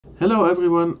Hello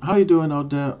everyone, how you doing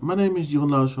out there? My name is Jeroen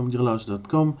Laus from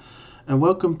jeroenlaus.com and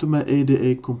welcome to my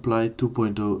ADA Comply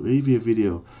 2.0 review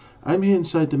video. I'm here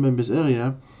inside the members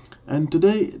area, and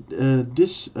today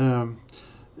this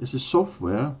is a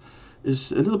software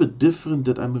is a little bit different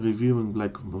that I'm reviewing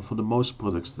like for the most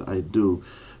products that I do,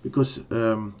 because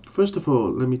first of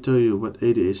all, let me tell you what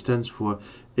ADA stands for.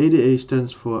 ADA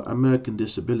stands for American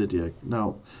Disability Act.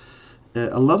 Now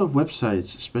a lot of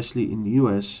websites, especially in the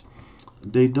US,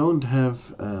 they don't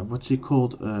have what's it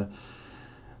called,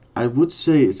 I would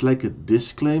say it's like a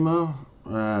disclaimer,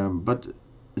 but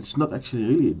it's not actually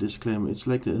really a disclaimer. It's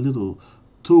like a little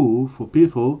tool for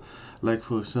people, like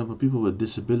for example people with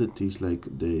disabilities, like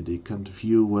they can't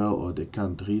view well or they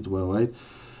can't read well, right?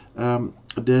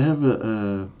 They have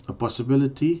a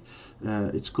possibility.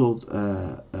 It's called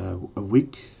a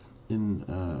wig in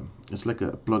it's like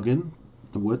a plugin,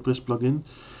 the WordPress plugin.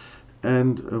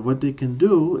 And what they can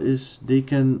do is they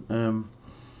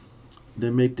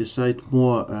make the site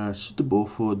more suitable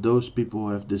for those people who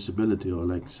have disability, or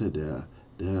like I said,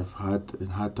 they have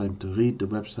hard time to read the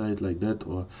website like that,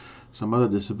 or some other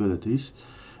disabilities.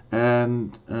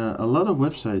 And a lot of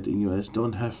websites in US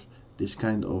don't have this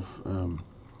kind of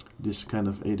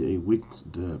ADA wig,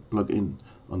 the plugin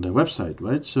on their website,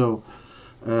 right? So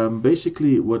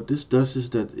basically what this does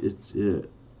is that it's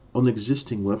on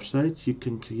existing websites you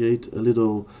can create a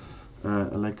little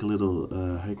like a little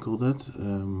how you call that,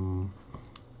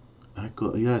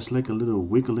 yeah, it's like a little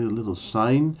wig, a little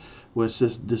sign where it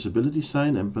says disability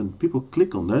sign, and when people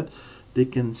click on that they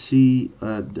can see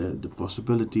the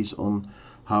possibilities on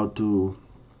how to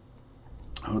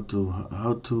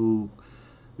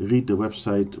read the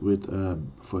website with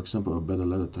for example a better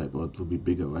letter type, or it will be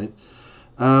bigger, right?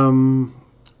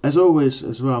 As always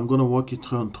as well, I'm going to walk you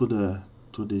through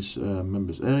this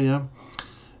members area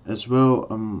as well.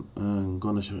 I'm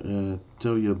gonna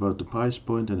tell you about the price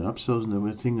point and the upsells and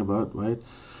everything about, right?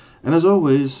 And as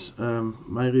always,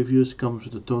 my reviews comes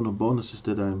with a ton of bonuses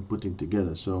that I'm putting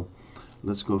together. So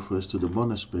let's go first to the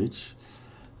bonus page,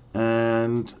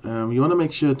 and you want to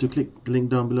make sure to click the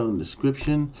link down below in the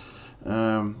description.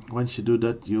 Once you do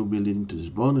that, you'll be leading to this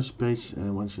bonus page,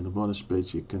 and once you're in the bonus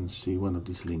page you can see one of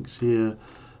these links here,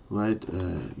 right?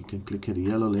 You can click here the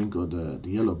yellow link or the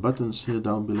yellow buttons here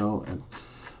down below, and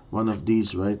one of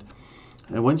these, right?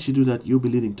 And once you do that, you'll be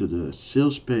leading to the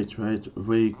sales page, right,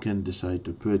 where you can decide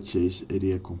to purchase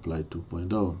ADA Comply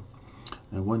 2.0.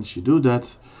 And once you do that,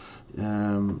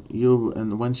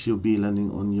 once you'll be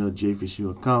landing on your JVCU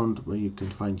account where you can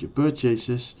find your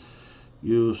purchases,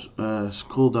 you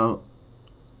scroll down,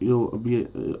 you'll be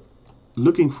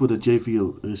looking for the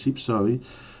JVCU receipt, sorry,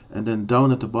 and then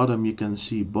down at the bottom you can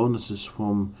see bonuses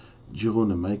from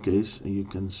Jeroen in my case, and you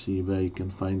can see where you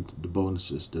can find the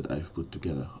bonuses that I've put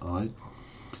together. Alright,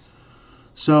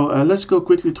 so let's go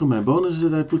quickly through my bonuses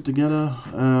that I put together.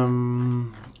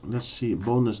 Let's see,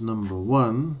 bonus number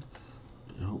one.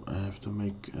 Oh, I have to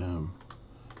make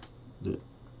the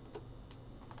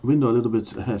window a little bit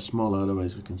smaller,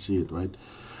 otherwise we can see it, right?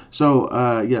 So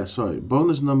yeah, sorry,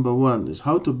 bonus number one is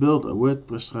how to build a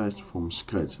WordPress site from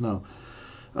scratch. Now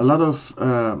a lot of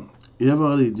you have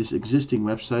already these existing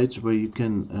websites where you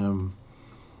can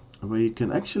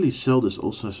actually sell this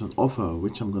also as an offer,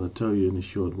 which I'm going to tell you in a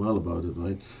short while about it,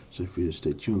 right? So if you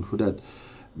stay tuned for that.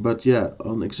 But yeah,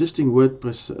 on existing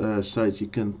WordPress sites you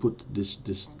can put this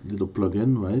little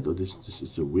plugin, right? Or this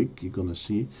is a wig you're gonna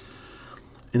see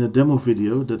in a demo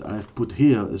video that I've put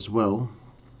here as well.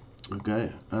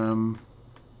 Okay.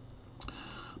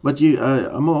 But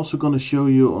I'm also going to show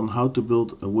you on how to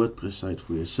build a WordPress site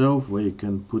for yourself, where you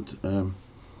can put the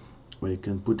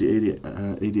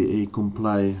ADA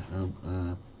Comply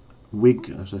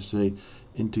wig, as I say,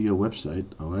 into your website.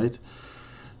 All right.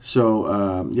 So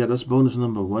yeah, that's bonus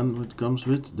number one. What comes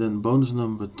with. Then bonus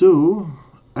number two,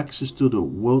 access to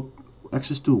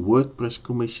WordPress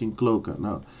commission cloaker.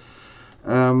 Now,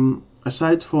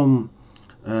 aside from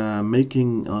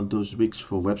making those wigs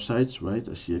for websites, right,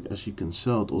 as you can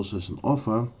sell it also as an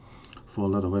offer for a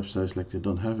lot of websites, like they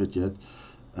don't have it yet.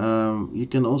 You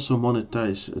can also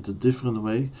monetize it a different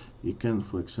way. You can,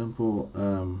 for example,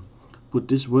 put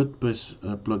this WordPress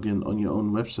plugin on your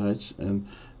own websites, and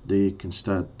they can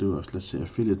start do, let's say,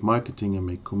 affiliate marketing and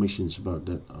make commissions about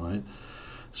that. All right,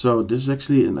 so this is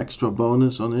actually an extra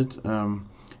bonus on it.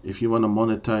 If you want to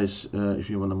monetize,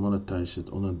 it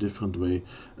on a different way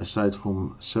aside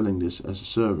from selling this as a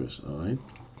service. All right,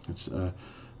 it's so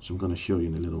I'm going to show you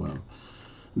in a little while.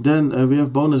 Then we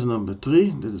have bonus number three.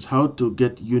 That is how to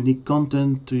get unique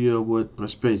content to your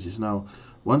WordPress pages. Now,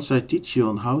 once I teach you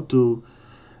on how to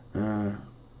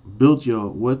build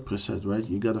your WordPress site, right?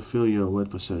 You gotta fill your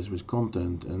WordPress site with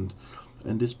content, and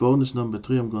this bonus number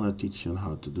 3, I'm gonna teach you on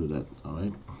how to do that. All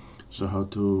right. So how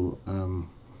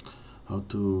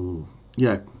to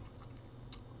yeah,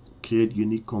 create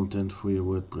unique content for your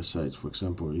WordPress sites. For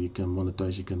example, you can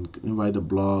monetize, you can invite a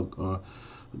blog, or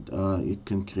you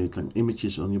can create like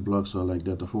images on your blogs or like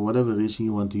that, or for whatever reason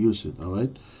you want to use it. All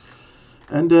right.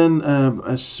 And then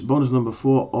as bonus number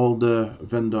 4, all the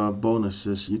vendor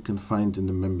bonuses you can find in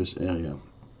the members area.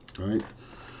 All right.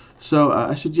 So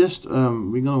I suggest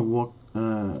we're gonna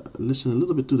listen a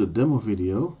little bit to the demo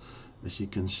video, as you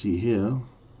can see here.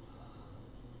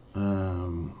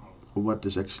 What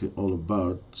this actually all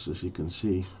about. So as you can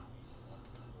see,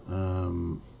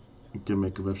 you can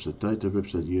make a website title,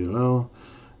 website URL,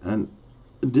 and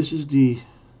this is it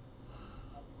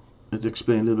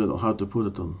explains a little bit on how to put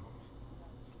it on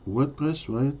WordPress,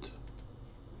 right?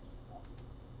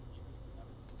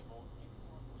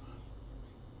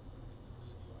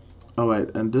 Alright,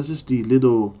 and this is the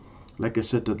little, like I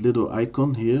said, that little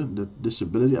icon here, that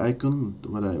disability icon,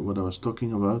 what I was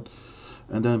talking about.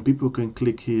 And then people can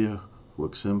click here, for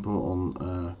example,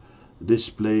 on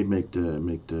display, make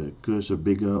the cursor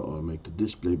bigger, or make the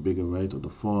display bigger, right, or the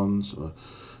fonts, or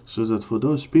so that for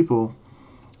those people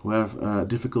who have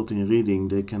difficulty in reading,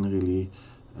 they can really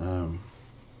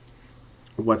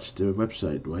watch the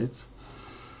website, right?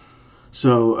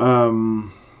 So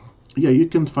yeah, you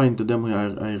can find the demo.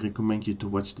 I recommend you to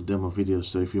watch the demo video.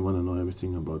 So if you want to know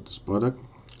everything about this product,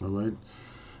 all right.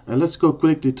 And let's go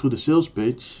quickly to the sales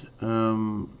page.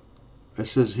 It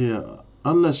says here,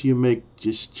 unless you make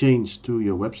just change to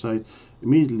your website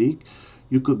immediately,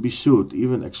 you could be sued,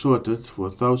 even extorted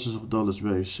for thousands of dollars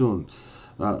very soon.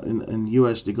 In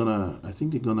US, I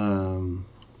think they're gonna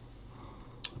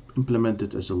implement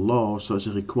it as a law, so as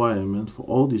a requirement for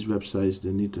all these websites.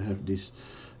 They need to have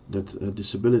that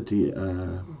disability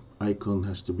icon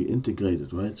has to be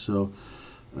integrated, right? So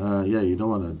yeah, you don't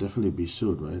want to definitely be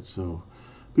sued, right? So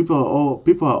people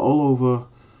are all over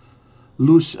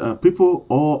people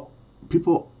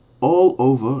all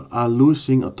over are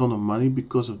losing a ton of money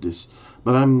because of this.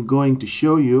 But I'm going to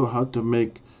show you how to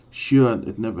make sure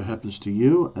it never happens to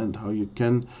you, and how you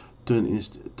can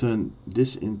turn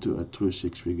this into a true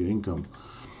 6-figure income.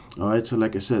 All right. So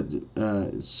like I said,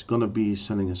 it's gonna be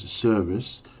selling as a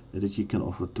service that you can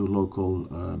offer to local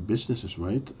businesses,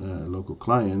 right? Local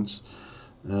clients,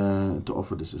 to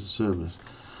offer this as a service.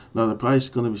 Now the price is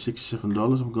going to be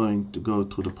 $67. I'm going to go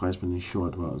through the price in a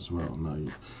short while as well. Now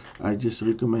I just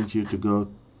recommend you to go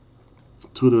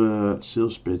through the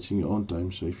sales page in your own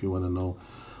time. So if you want to know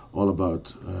all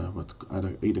about what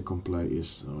ADA Comply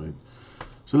is, all right.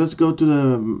 So let's go to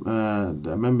the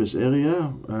members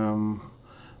area. Now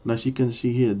as you can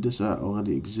see here, these are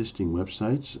already existing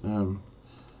websites.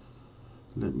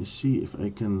 Let me see if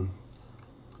I can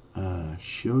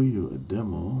show you a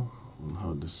demo on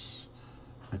how this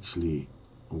actually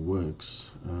works.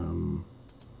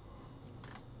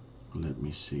 Let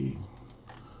me see.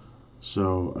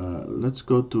 So let's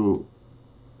go to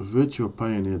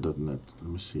virtualpioneer.net. Let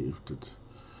me see if that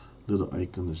little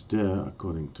icon is there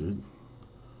according to it.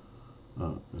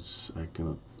 I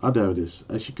cannot. There it is.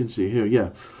 As you can see here,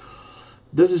 yeah.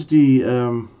 This is the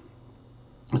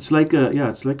it's like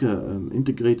an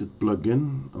integrated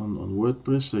plugin on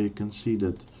WordPress. So you can see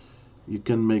that you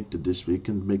can make the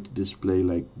display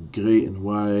like gray and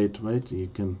white, right? You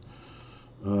can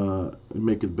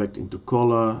make it back into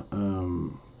color.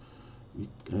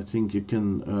 I think you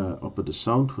can up the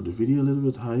sound for the video a little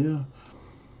bit higher.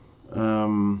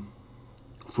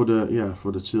 For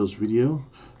the sales video,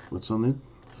 what's on it?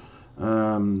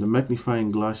 The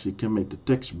magnifying glass, you can make the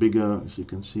text bigger, as you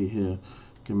can see here.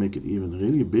 You can make it even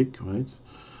really big, right?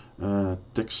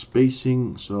 Text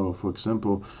spacing. So for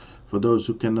example, for those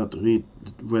who cannot read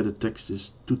where the text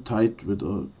is too tight with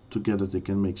together, they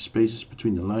can make spaces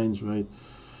between the lines, right?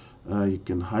 You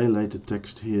can highlight the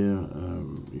text here.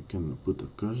 You can put a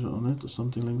cursor on it or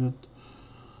something like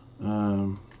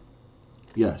that.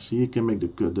 Yeah, so you can make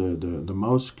the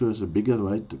mouse cursor bigger,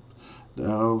 right? The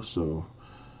arrow. So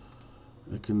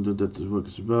I can do that to work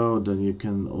as well. Then you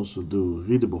can also do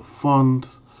readable font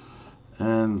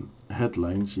and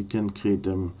headlines. You can create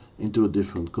them into a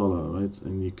different color, right?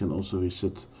 And you can also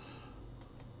reset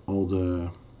all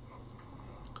the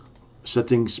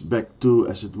settings back to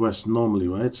as it was normally,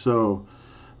 right? So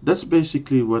that's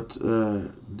basically what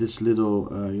this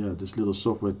little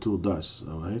software tool does.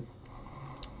 All right.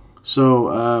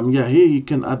 So yeah, here you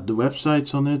can add the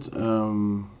websites on it.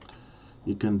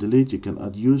 You can delete, you can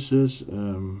add users,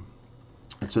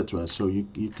 etc. So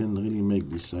you can really make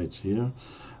these sites here.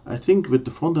 I think with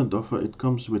the front end offer, it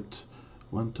comes with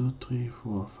 1, 2, 3,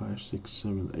 4, 5, 6,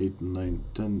 7, 8, 9,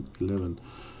 10, 11.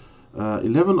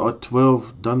 11 or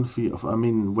 12 done fee of, I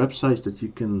mean, websites that you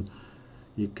can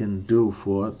do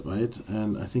for it, right?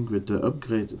 And I think with the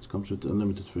upgrade it comes with the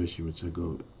unlimited version, which I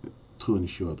go through in a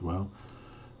short while.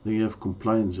 Then you have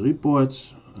compliance reports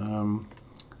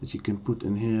that you can put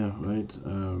in here, right?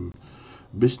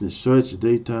 Business search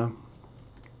data.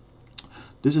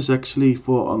 This is actually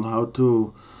for on how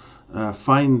to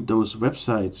find those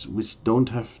websites which don't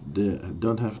have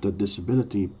the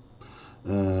disability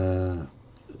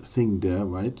thing there,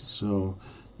 right? So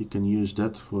you can use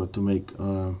that for to make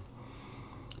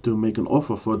an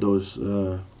offer for those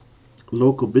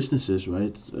local businesses,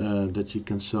 right? That you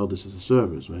can sell this as a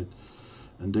service, right?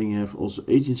 And then you have also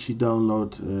agency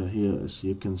download here, as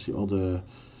you can see all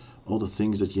the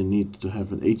things that you need to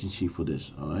have an agency for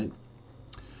this. All right.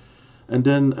 And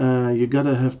then you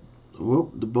gotta have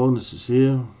the bonuses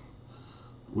here,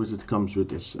 which it comes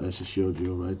with as I showed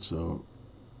you, right? So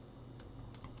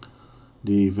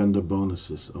the vendor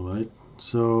bonuses. All right.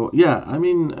 So yeah, I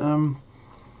mean,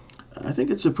 I think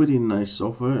it's a pretty nice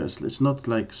software. It's not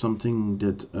like something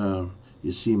that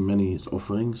you see many is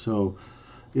offering. So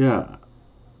yeah,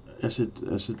 as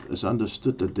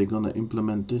understood that they're gonna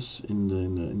implement this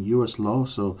in US law.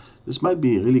 So this might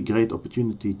be a really great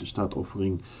opportunity to start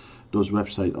offering those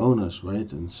website owners, right,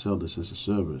 and sell this as a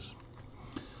service.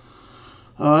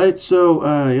 All right, so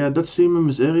yeah, that's the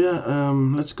CMMS area.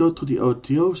 Let's go to the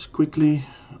OTOs quickly.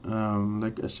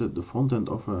 Like I said, the front end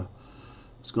offer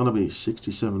is gonna be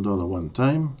 $67 one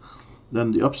time.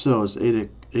 Then the upsell is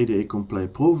ADA Comply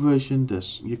Pro version.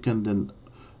 You can then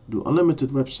do unlimited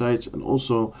websites, and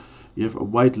also you have a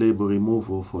white label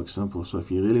removal, for example. So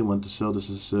if you really want to sell this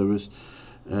as a service,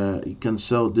 you can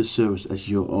sell this service as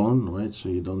your own, right? So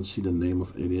you don't see the name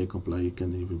of ADA Comply. You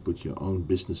can even put your own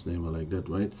business name or like that,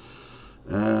 right?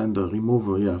 And the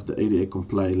removal, you have the ADA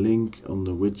Comply link on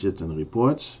the widget and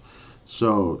reports.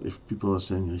 So if people are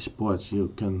saying reports,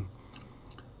 you can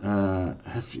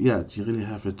you really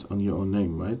have it on your own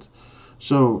name, right?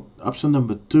 So option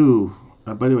number 2,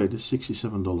 by the way, this is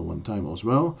 $67 one time as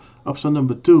well. Option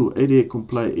number 2, ADA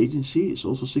Comply Agency, is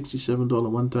also $67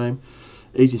 one time.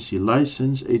 Agency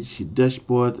license, agency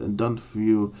dashboard, and done for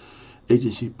you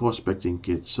agency prospecting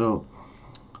kit. So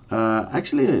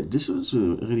actually this is a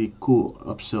really cool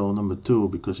upsell number 2,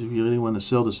 because if you really want to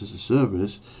sell this as a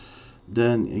service,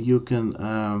 then you can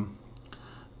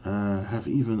have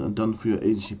even a done for your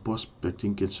agency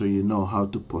prospecting kit, so you know how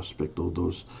to prospect all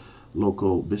those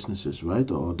local businesses,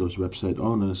 right, or those website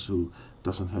owners who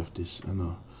doesn't have this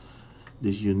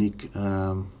this unique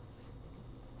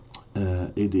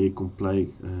ADA comply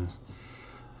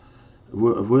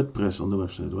WordPress on the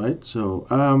website, right? So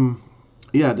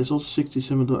yeah, this is also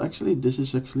 $67. Actually, this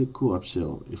is actually a cool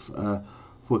upsell. If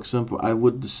for example I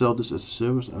would sell this as a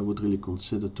service, I would really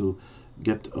consider to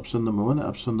get option number 1 and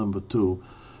option number 2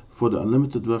 for the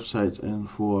unlimited websites, and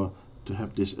to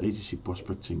have this agency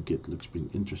prospecting kit. Looks pretty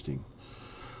interesting.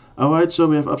 Alright, so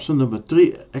we have option number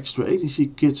 3, extra agency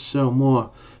kits,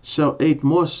 sell 8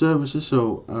 more services.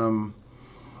 So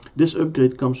this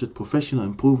upgrade comes with professional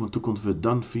improvement to convert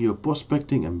done for your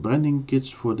prospecting and branding kits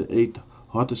for the 8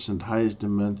 hottest and highest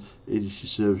demand agency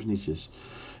service niches.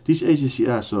 These agencies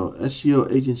are so SEO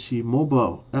agency,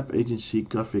 mobile app agency,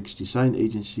 graphics design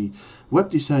agency, web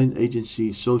design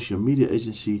agency, social media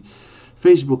agency,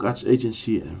 Facebook ads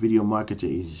agency, and video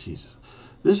marketing agencies.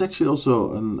 This is actually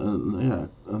also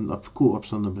a cool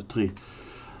option number 3,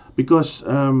 because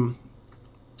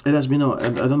it has been,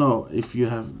 and I don't know if you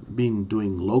have been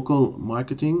doing local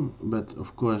marketing, but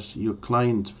of course your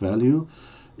client value,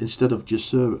 instead of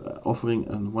just offering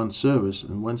one service,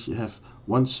 and once you have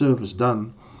one service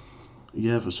done, you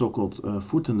have a so-called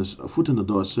foot in the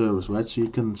door service, right? So you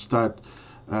can start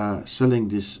selling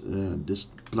this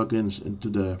plugins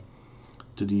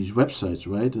to these websites,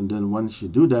 right? And then once you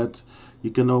do that,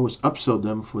 you can always upsell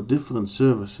them for different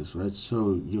services, right?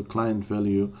 So your client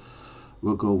value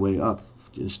will go way up.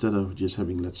 Instead of just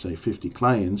having, let's say, 50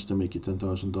 clients to make you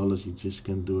 $10,000, you just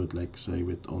can do it, like, say,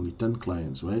 with only 10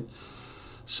 clients, right?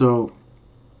 So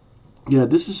yeah,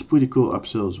 this is a pretty cool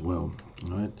upsell as well,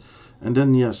 right? And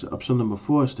then yes, option number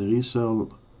 4 is the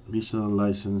resale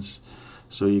license.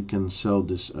 So you can sell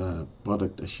this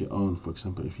product as your own. For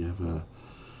example, if you have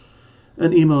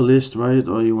an email list, right,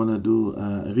 or you want to do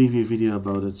a review video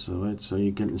about it, so right, so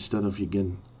you can, instead of you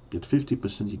can get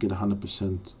 50%, you get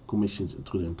 100% commissions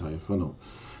through the entire funnel.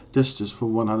 That's just for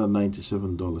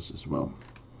 $197 as well.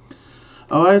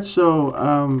 Alright, so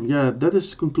yeah, that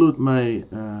is conclude my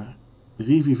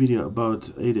review video about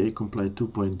ADA Comply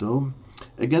 2.0.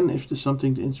 Again, if there's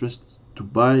something to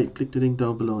buy, click the link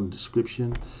down below in the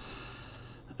description,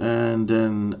 and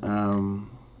then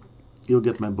you'll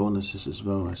get my bonuses as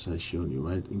well, as I showed you,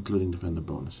 right, including the vendor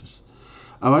bonuses.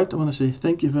 Alright, I want to say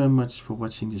thank you very much for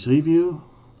watching this review.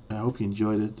 I hope you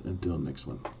enjoyed it. Until next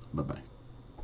one, bye bye.